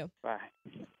 Thanks, you too. Bye.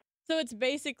 So it's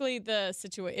basically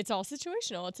it's all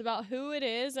situational. It's about who it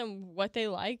is and what they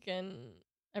like, and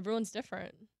everyone's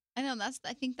different. I know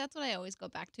I think that's what I always go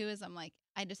back to, is I'm like,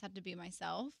 I just have to be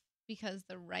myself, because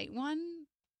the right one.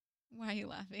 Why are you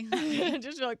laughing? I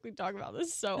just feel like we talk about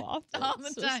this so often. All the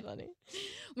It's time. just funny.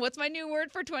 What's my new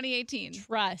word for 2018?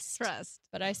 Trust. Trust.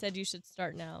 But I said you should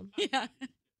start now. Yeah.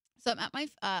 So I'm at my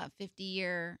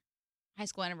 50-year high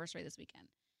school anniversary this weekend.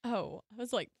 Oh, I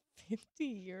was like 50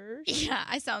 years? Yeah,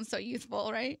 I sound so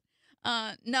youthful, right?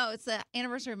 No, it's the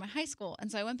anniversary of my high school,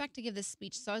 and so I went back to give this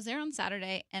speech. So I was there on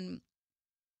Saturday, and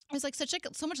it was like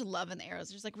so much love in the air. It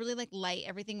was just like really like light.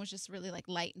 Everything was just really like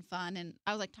light and fun, and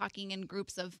I was like talking in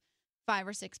groups of 5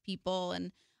 or 6 people,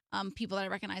 and people that I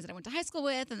recognized that I went to high school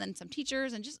with, and then some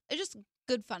teachers, and just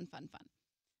good fun.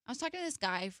 I was talking to this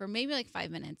guy for maybe like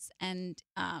 5 minutes, and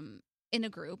in a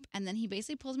group, and then he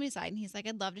basically pulls me aside and he's like,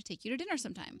 "I'd love to take you to dinner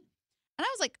sometime." And I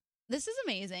was like, this is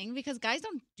amazing, because guys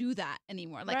don't do that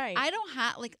anymore. Like, Right. I don't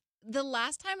have, like, the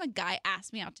last time a guy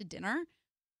asked me out to dinner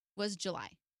was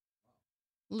July.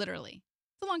 Literally.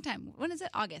 It's a long time. When is it?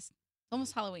 August. It's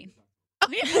almost Halloween. Oh,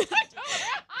 yeah.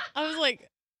 I was like,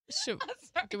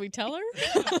 do we tell her?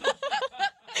 So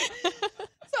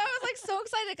I so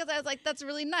excited because I was like, that's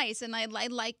really nice. And I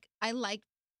like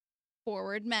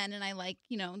forward men, and I like,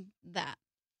 that.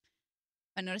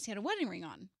 I noticed he had a wedding ring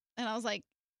on. And I was like,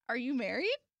 are you married?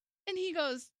 And he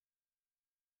goes,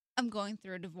 I'm going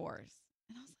through a divorce.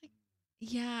 And I was like,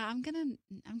 yeah, I'm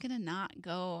gonna not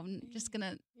go. I'm just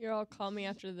gonna. You're all call me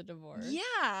after the divorce.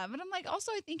 Yeah, but I'm like,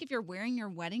 also, I think if you're wearing your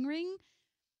wedding ring,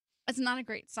 it's not a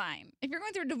great sign. If you're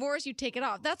going through a divorce, you take it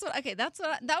off. That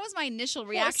was my initial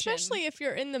reaction. Well, especially if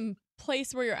you're in the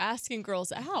place where you're asking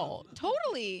girls out.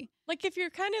 Totally. Like if you're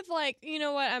kind of like, you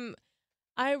know what,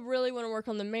 I really want to work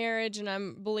on the marriage and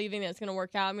I'm believing that it's going to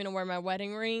work out. I'm going to wear my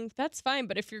wedding ring. That's fine.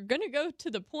 But if you're going to go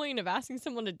to the point of asking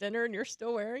someone to dinner and you're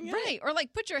still wearing it. Right. Or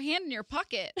like put your hand in your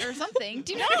pocket or something.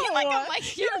 Do you know what I mean? No, I'm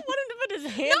like, you don't want him to put his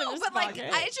hand in his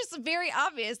pocket. It's just very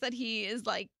obvious that he is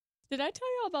like. Did I tell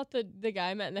you all about the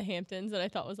guy I met in the Hamptons that I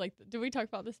thought was like, did we talk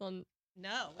about this on?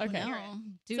 No. Okay. No.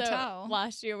 Do so tell.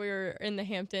 Last year we were in the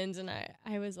Hamptons and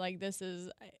I was like,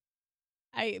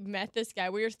 I met this guy.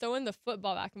 We were throwing the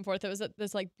football back and forth. It was at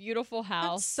this like beautiful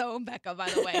house. That's so Becca, by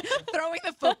the way. Throwing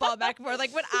the football back and forth.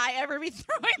 Like, would I ever be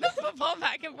throwing the football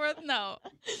back and forth? No.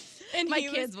 And my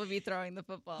kids would be throwing the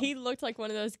football. He looked like one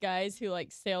of those guys who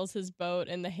like sails his boat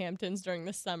in the Hamptons during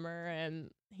the summer, and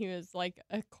he was like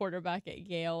a quarterback at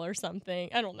Yale or something.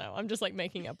 I don't know. I'm just like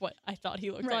making up what I thought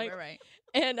he looked like. Right.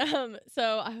 And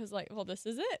so I was like, well, this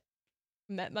is it.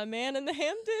 Met my man in the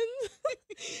Hamptons.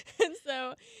 And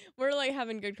so we're like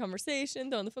having good conversation,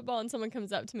 throwing the football, and someone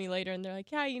comes up to me later and they're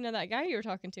like, yeah, you know that guy you were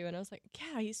talking to? And I was like,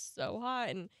 yeah, he's so hot.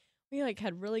 And we like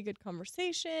had really good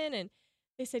conversation, and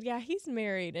they said, yeah, he's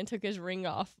married and took his ring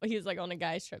off. He was like on a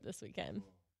guy's trip this weekend.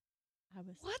 I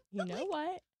was What? You know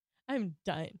what? I'm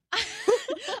done.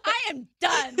 I am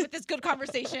done with this good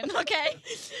conversation, okay?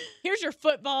 Here's your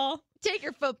football. Take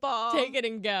your football. Take it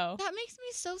and go. That makes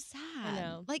me so sad. I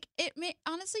know. Like, it may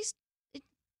honestly,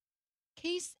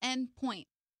 case and point.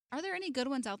 Are there any good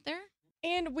ones out there?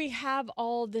 And we have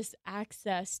all this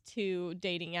access to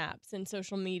dating apps and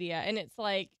social media. And it's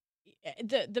like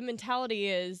the mentality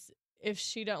is if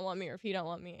she don't want me or if he don't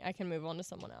want me, I can move on to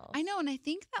someone else. I know. And I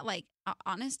think that, like,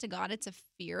 honest to God, it's a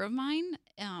fear of mine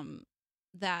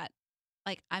that,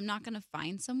 like, I'm not going to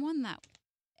find someone that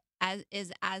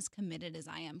is as committed as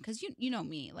I am. Because you know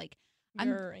me. Like,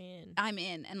 You're in. I'm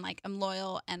in. And, like, I'm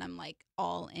loyal and I'm, like,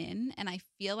 all in. And I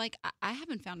feel like I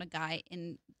haven't found a guy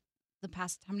in the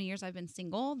past how many years I've been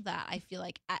single that I feel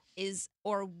like is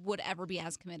or would ever be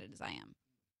as committed as I am.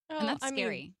 And that's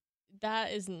scary.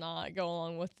 That is not go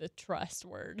along with the trust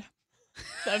word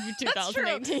of That's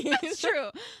 2018. That's true.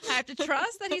 I have to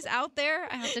trust that he's out there.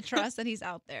 I have to trust that he's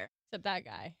out there. Except that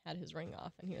guy had his ring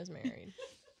off and he was married.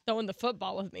 Throwing the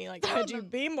football with me. Like, could you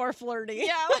be more flirty?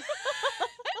 Yeah.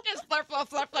 Just flirt.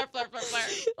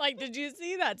 Like, did you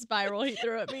see that spiral he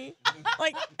threw at me?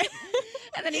 Like,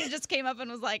 and then he just came up and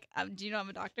was like, do you know I'm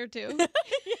a doctor too?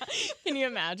 yeah. Can you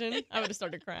imagine? I would have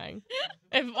started crying.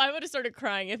 I would have started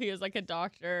crying if he was like a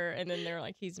doctor and then they were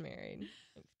like, he's married.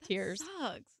 Like, tears. That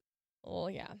sucks. Well,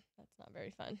 yeah, that's not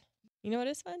very fun. You know what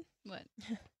is fun? What?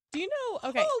 Do you know?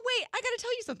 Okay. Oh, wait. I got to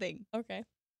tell you something. Okay.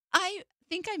 I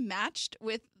think I matched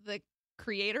with the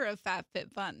creator of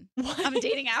FabFitFun. What? I'm a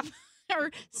dating app. Or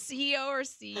CEO or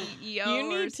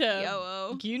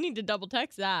CEO You need to double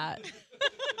text that.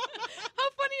 How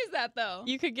funny is that, though?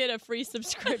 You could get a free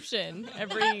subscription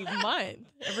every month,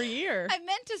 every year. I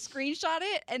meant to screenshot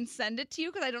it and send it to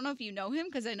you because I don't know if you know him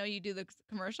because I know you do the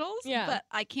commercials. Yeah. But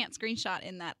I can't screenshot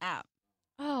in that app.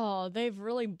 Oh, they've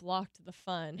really blocked the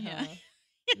fun, huh?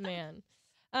 Yeah. Man.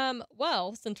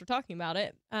 Well, since we're talking about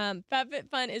it,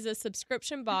 FabFitFun is a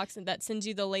subscription box that sends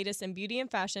you the latest in beauty and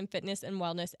fashion, fitness, and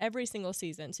wellness every single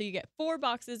season. So you get 4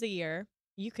 boxes a year.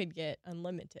 You could get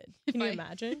unlimited. Can you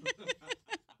imagine?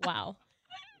 Wow.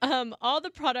 All the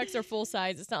products are full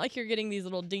size. It's not like you're getting these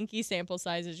little dinky sample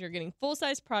sizes. You're getting full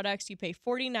size products. You pay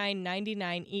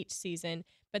 $49.99 each season,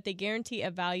 but they guarantee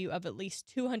a value of at least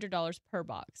 $200 per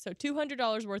box. So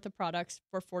 $200 worth of products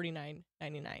for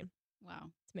 $49.99.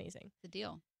 Wow. It's amazing. The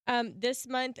deal. This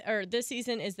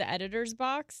season is the editor's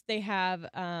box. They have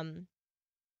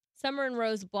Summer and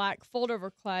Rose Black fold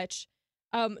over clutch,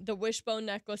 the wishbone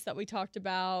necklace that we talked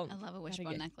about. I love a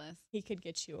wishbone necklace. He could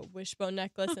get you a wishbone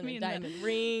necklace and a diamond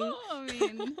ring. Oh, I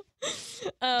mean,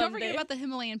 don't forget about the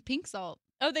Himalayan pink salt.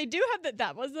 Oh, they do have that.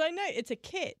 That was the night. It's a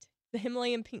kit, the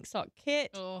Himalayan pink salt kit.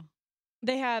 Oh.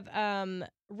 They have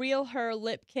Real Her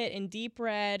lip kit in deep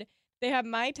red. They have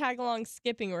my tag along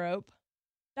skipping rope.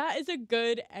 That is a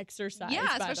good exercise.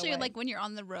 Yeah, by especially the way. like when you're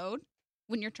on the road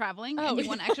when you're traveling Oh, and you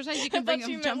want to exercise, you can bring I a thought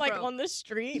you meant jump like rope. on the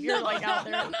street. You're like out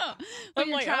there. No. When I'm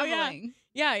you're like, oh, yeah. traveling.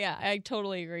 Yeah, I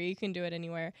totally agree. You can do it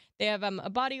anywhere. They have a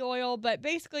body oil, but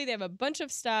basically they have a bunch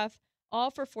of stuff,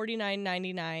 all for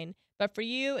 $49.99. But for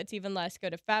you, it's even less. Go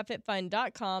to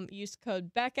FabFitFun.com. Use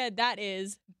code Becca. That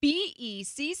is,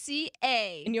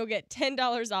 BECCA. and you'll get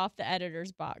 $10 off the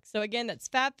editor's box. So again, that's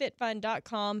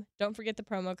FabFitFun.com. Don't forget the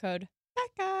promo code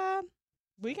Becca.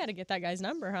 We got to get that guy's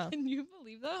number, huh? Can you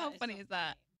believe that? How That is funny so is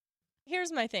that?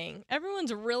 Here's my thing.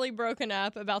 Everyone's really broken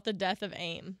up about the death of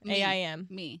AIM. Me. AIM.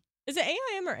 Me. Is it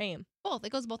AIM or AIM? Both.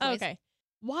 It goes both Oh, ways. okay.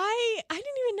 Why? I didn't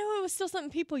even know it was still something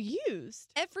people used.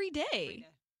 Every day.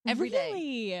 Every day.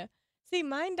 Really? See,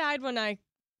 mine died when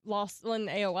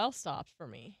AOL stopped for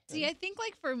me. See, I think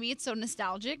like for me, it's so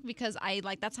nostalgic because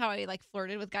that's how I like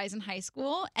flirted with guys in high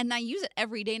school, and I use it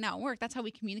every day now at work. That's how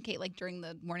we communicate like during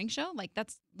the morning show. Like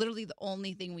that's literally the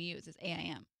only thing we use is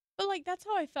AIM. But like that's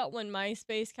how I felt when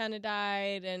MySpace kind of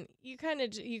died, and you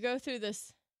you go through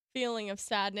this feeling of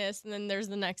sadness, and then there's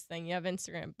the next thing, you have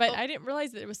Instagram. But Oh. I didn't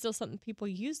realize that it was still something people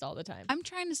used all the time. I'm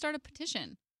trying to start a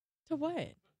petition To what?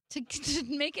 to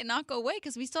make it not go away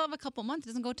because we still have a couple months.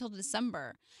 It doesn't go till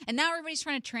December, and now everybody's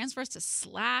trying to transfer us to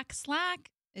Slack. Slack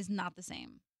is not the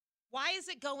same. Why is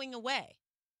it going away?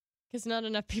 Because not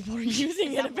enough people are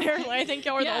using it, that why? apparently. I think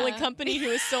y'all are the only Yeah. company who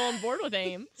is still on board with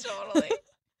AIM. Totally.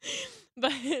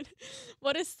 But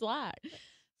what is Slack?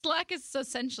 Slack is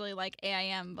essentially like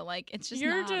AIM, but like it's just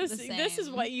You're not the just same. this is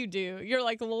what you do. You're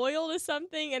like loyal to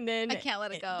something, and then I can't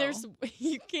let it go.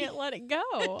 You can't let it go.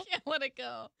 I can't let it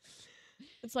go.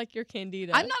 It's like your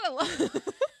Candida. I'm not alone.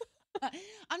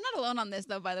 I'm not alone on this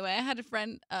though, by the way. I had a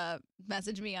friend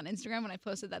message me on Instagram when I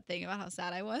posted that thing about how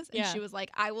sad I was. And Yeah. she was like,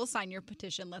 I will sign your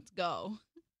petition. Let's go.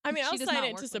 I mean, She I'll does sign not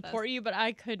it work to with support us. you, but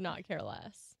I could not care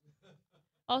less.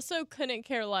 Also, couldn't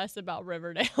care less about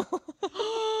Riverdale.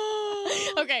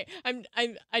 Okay,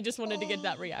 I just wanted to get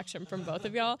that reaction from both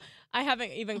of y'all. I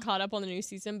haven't even caught up on the new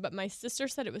season, but my sister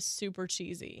said it was super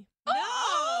cheesy. No.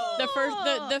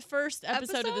 The first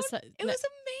episode of the It was It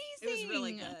amazing. was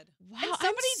really good. wow, and I'm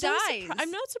somebody so dies.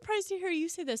 I'm not surprised to hear you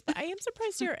say this, but I am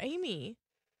surprised to hear Amy.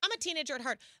 I'm a teenager at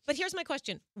heart. But here's my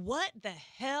question. What the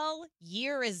hell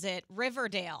year is it,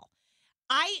 Riverdale?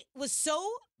 I was so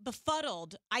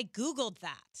befuddled, I Googled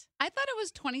that. I thought it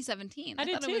was 2017. I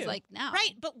did thought it was too. like now.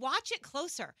 Right, but watch it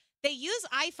closer. They use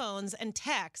iPhones and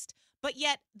text, but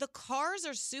yet the cars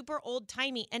are super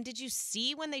old-timey. And did you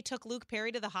see when they took Luke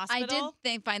Perry to the hospital? I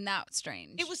did find that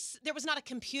strange. There was not a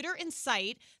computer in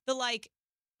sight.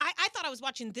 I thought I was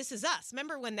watching This Is Us.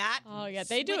 Remember when that? Oh yeah,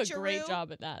 they do a great switcheroo?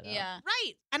 job at that. Though. Yeah.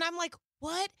 Right. And I'm like,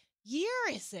 what year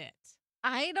is it?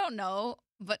 I don't know,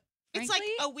 but It's frankly,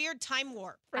 like a weird time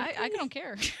warp. I don't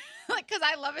care. Like, because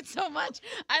I love it so much.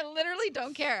 I literally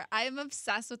don't care. I am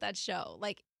obsessed with that show.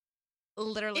 Like,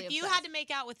 literally If you obsessed. had to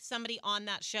make out with somebody on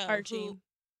that show, Archie.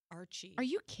 Archie. Are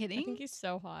you I kidding? think he's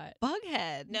so hot.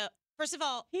 Bughead. No. First of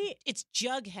all, it's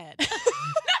Jughead.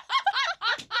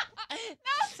 No,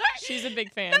 sorry. She's a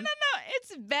big fan. No.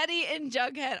 It's Betty and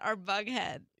Jughead or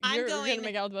Bughead. I'm You're going gonna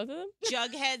make out with both of them.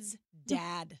 Jughead's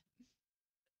dad.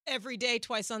 Every day,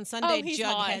 twice on Oh, Sunday, he's Jughead's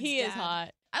hot. He is dad.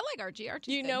 hot. I like Archie. Archie's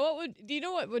Do you know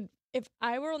what would if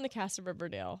I were on the cast of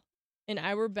Riverdale and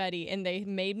I were Betty and they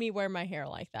made me wear my hair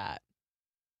like that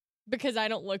because I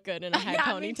don't look good in a high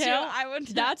Yeah, me too. ponytail? I would.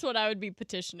 That's what I would be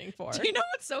petitioning for. Do you know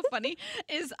what's so funny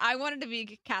is I wanted to be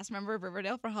a cast member of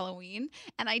Riverdale for Halloween,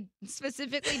 and I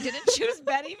specifically didn't choose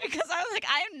Betty because I was like,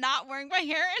 I am not wearing my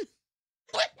hair in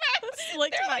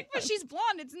Slicked They're back like, but then. she's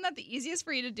blonde. Isn't that the easiest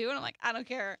for you to do? And I'm like, I don't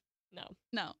care.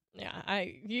 No. Yeah,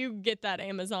 you get that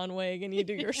Amazon wig and you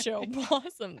do your show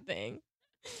blossom thing.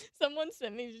 Someone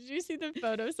sent me. Did you see the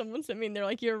photo? Someone sent me, and they're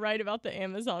like, "You're right about the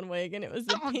Amazon wig," and it was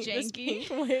the Oh, pink, this janky.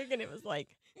 pink wig, and it was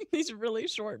like these really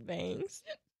short bangs.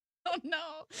 Oh no.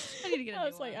 I need to get a I new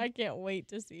was like, one. I can't wait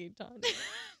to see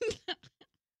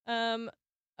Tanya.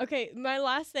 Okay, my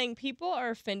last thing. People are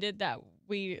offended that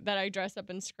I dress up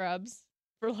in scrubs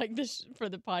for like for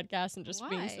the podcast and just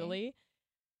being Why? silly.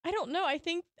 I don't know. I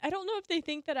don't know if they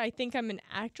think that I think I'm an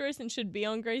actress and should be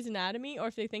on Grey's Anatomy, or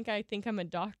if they think I'm a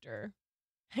doctor.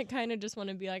 I kind of just want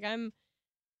to be like, I'm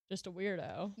just a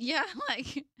weirdo. Yeah,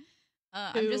 like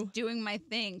I'm Who- just doing my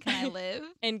thing. Can I live?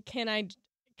 And can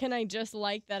I just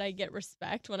like that I get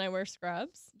respect when I wear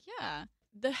scrubs? Yeah.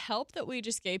 The help that we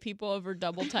just gave people over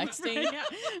double texting. Yeah.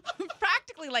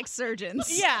 Practically like surgeons.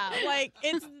 Yeah, like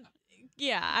it's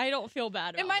I don't feel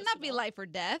bad about It might this not at be all. life or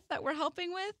death that we're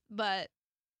helping with, but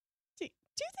Do you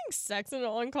think sex in an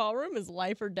on-call room is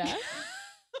life or death?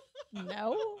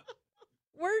 No.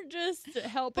 We're just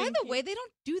helping. By the way, they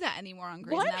don't do that anymore on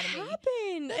Grey's what Anatomy.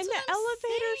 happened That's in what the I'm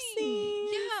elevator saying. scene?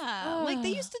 Yeah. Like they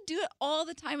used to do it all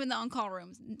the time in the on-call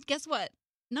rooms. Guess what?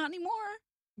 Not anymore.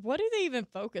 What do they even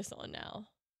focus on now?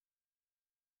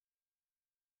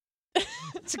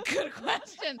 It's a good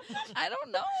question. I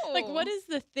don't know. Like, what is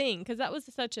the thing? Because that was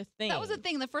such a thing. That was the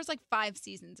thing. The first 5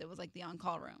 seasons, it was like the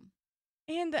on-call room.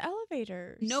 And the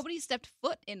elevators. Nobody stepped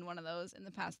foot in one of those in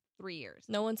the past 3 years.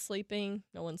 No one's sleeping.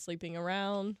 No one's sleeping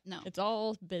around. No. It's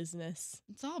all business.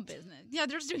 It's all business. Yeah,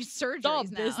 they're just doing surgeries It's all now.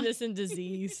 business and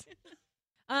disease.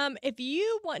 If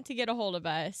you want to get a hold of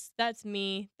us, that's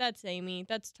me, that's Amy,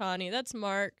 that's Tanya, that's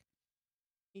Mark.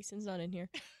 Easton's not in here.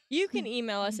 You can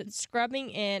email us at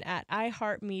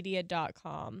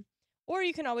scrubbingin@iheartmedia.com, or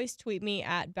you can always tweet me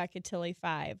at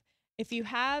BeccaTilly5. If you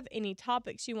have any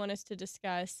topics you want us to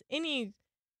discuss, any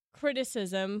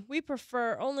criticism, we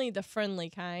prefer only the friendly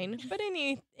kind, but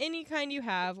any kind you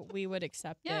have, we would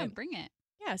accept Yeah, it. bring it.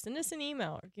 Yeah, send us an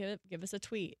email or give us a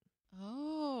tweet.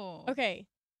 Oh. Okay.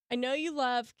 I know you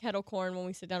love kettle corn when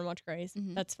we sit down and watch Grace.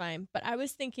 Mhm. That's fine. But I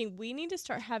was thinking we need to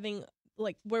start having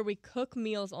where we cook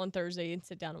meals on Thursday and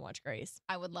sit down and watch Grace.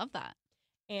 I would love that.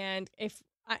 And if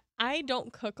I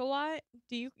don't cook a lot,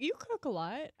 do you cook a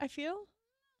lot? I feel.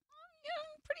 Yeah,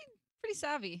 I'm pretty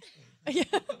savvy.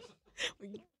 Yeah.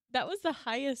 That was the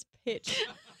highest pitch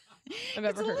I've ever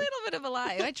It's a heard. little bit of a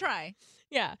lie. I try.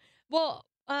 Yeah. Well,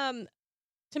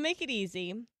 to make it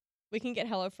easy, we can get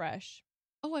HelloFresh.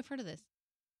 Oh, I've heard of this.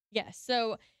 Yes.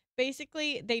 So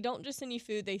basically, they don't just send you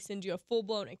food, they send you a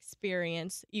full-blown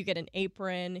experience. You get an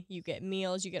apron, you get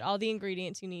meals, you get all the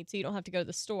ingredients you need so you don't have to go to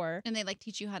the store. And they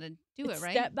teach you how to do It's it,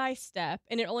 right? step by step,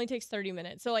 and it only takes 30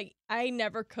 minutes. So, I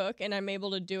never cook, and I'm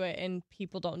able to do it, and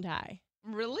people don't die.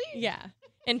 Really? Yeah.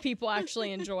 And people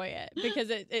actually enjoy it because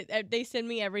they send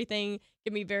me everything,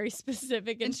 give me very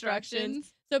specific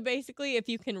instructions. So basically, if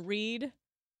you can read,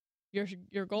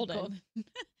 you're golden.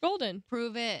 Golden.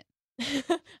 Prove it.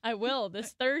 I will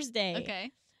this Thursday.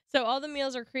 Okay. So all the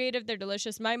meals are creative. They're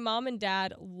delicious. My mom and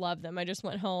dad love them. I just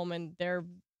went home and they're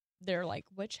like,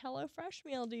 which HelloFresh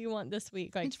meal do you want this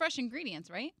week? Like, It's fresh ingredients,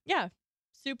 right? yeah,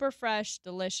 super fresh,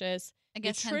 delicious, I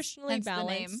guess nutritionally hence the name.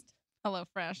 balanced. Hello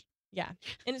Fresh. Yeah,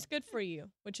 and it's good for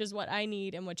you, which is what I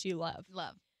need and what you love.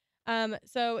 Love.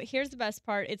 So here's the best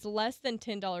part. It's less than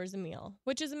 $10 a meal,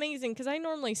 which is amazing because I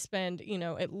normally spend,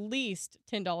 at least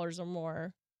 $10 or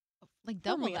more. Like per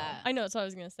double meal. that. I know, that's what I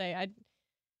was going to say. I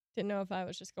didn't know if I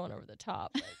was just going over the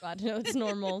top, but glad to know it's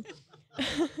normal.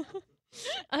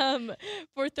 For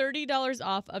 $30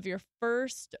 off of your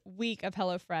first week of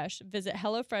HelloFresh, visit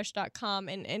HelloFresh.com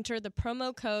and enter the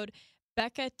promo code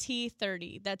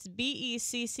BeccaT30. That's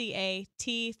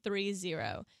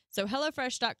BECCAT30. So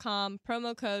HelloFresh.com,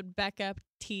 promo code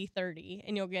BeccaT30,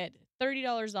 and you'll get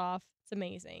 $30 off. It's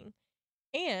amazing.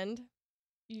 And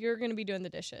you're going to be doing the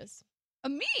dishes.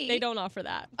 Me? They don't offer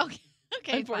that. Okay.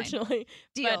 Okay. Unfortunately.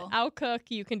 Fine. But Deal. I'll cook.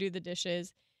 You can do the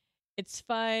dishes. It's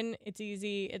fun. It's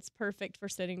easy. It's perfect for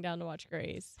sitting down to watch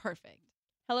Grace. Perfect.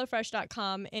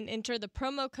 HelloFresh.com and enter the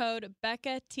promo code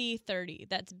BeccaT30.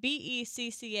 That's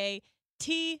BECCAT30.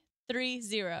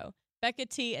 Becca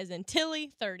T as in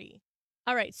Tilly 30.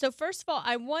 All right. So first of all,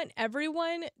 I want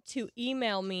everyone to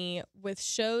email me with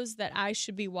shows that I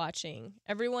should be watching.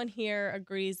 Everyone here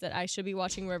agrees that I should be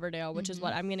watching Riverdale, which is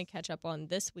what I'm going to catch up on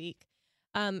this week.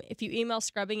 If you email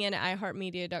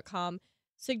scrubbingin@iheartmedia.com,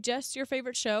 suggest your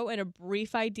favorite show and a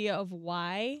brief idea of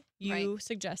why you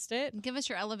suggest it. Give us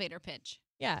your elevator pitch.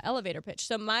 Yeah, elevator pitch.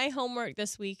 So my homework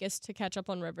this week is to catch up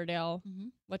on Riverdale. Mm-hmm.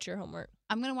 What's your homework?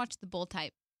 I'm going to watch The Bull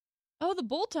Type. Oh, the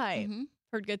Bull Type. Mhm.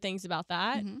 Heard good things about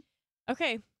that. Mhm.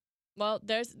 Okay. Well,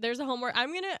 there's a homework.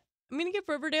 I'm gonna give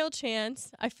Riverdale a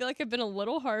chance. I feel like I've been a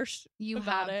little harsh You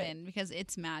about have it. been because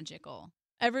it's magical.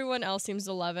 Everyone else seems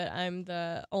to love it. I'm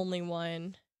the only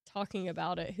one talking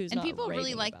about it who's And not people really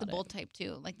raving like The about Bull it. Type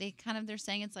too. Like they're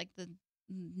saying it's like the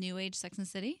new age Sex and the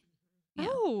City. Yeah.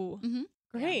 Oh, Mhm.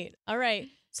 great. All right.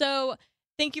 So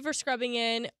thank you for scrubbing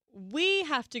in. We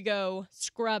have to go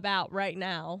scrub out right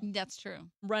now, That's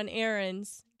true. run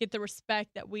errands, get the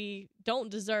respect that we don't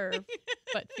deserve,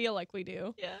 but feel like we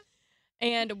do. Yeah.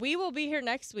 And we will be here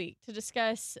next week to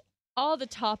discuss all the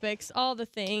topics, all the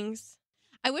things.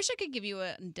 I wish I could give you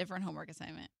a different homework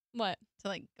assignment What?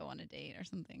 to go on a date or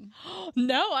something.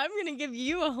 No, I'm going to give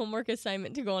you a homework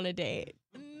assignment to go on a date.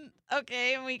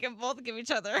 Okay, and we can both give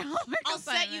each other a homework I'll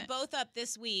set you assignment. both up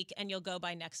this week, and you'll go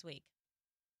by next week.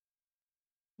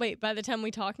 Wait, by the time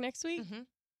we talk next week? Mhm.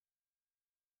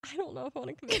 I don't know if I want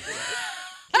to commit to this.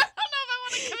 I don't know if I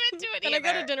want to commit to it Can I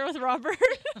go to either. dinner with Robert?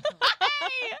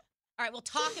 Hey! All right, we'll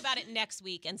talk about it next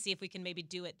week and see if we can maybe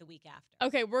do it the week after.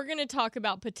 Okay, we're going to talk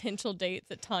about potential dates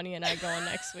that Tanya and I go on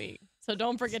next week. So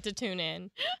don't forget to tune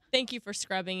in. Thank you for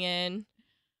scrubbing in.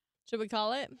 Should we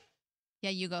call it?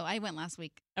 Yeah, you go. I went last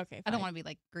week. Okay, fine. I don't want to be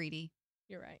like greedy.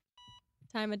 You're right.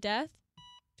 Time of death,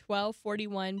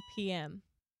 12:41 p.m.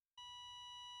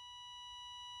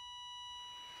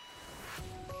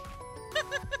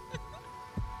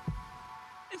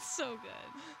 It's so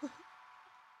good.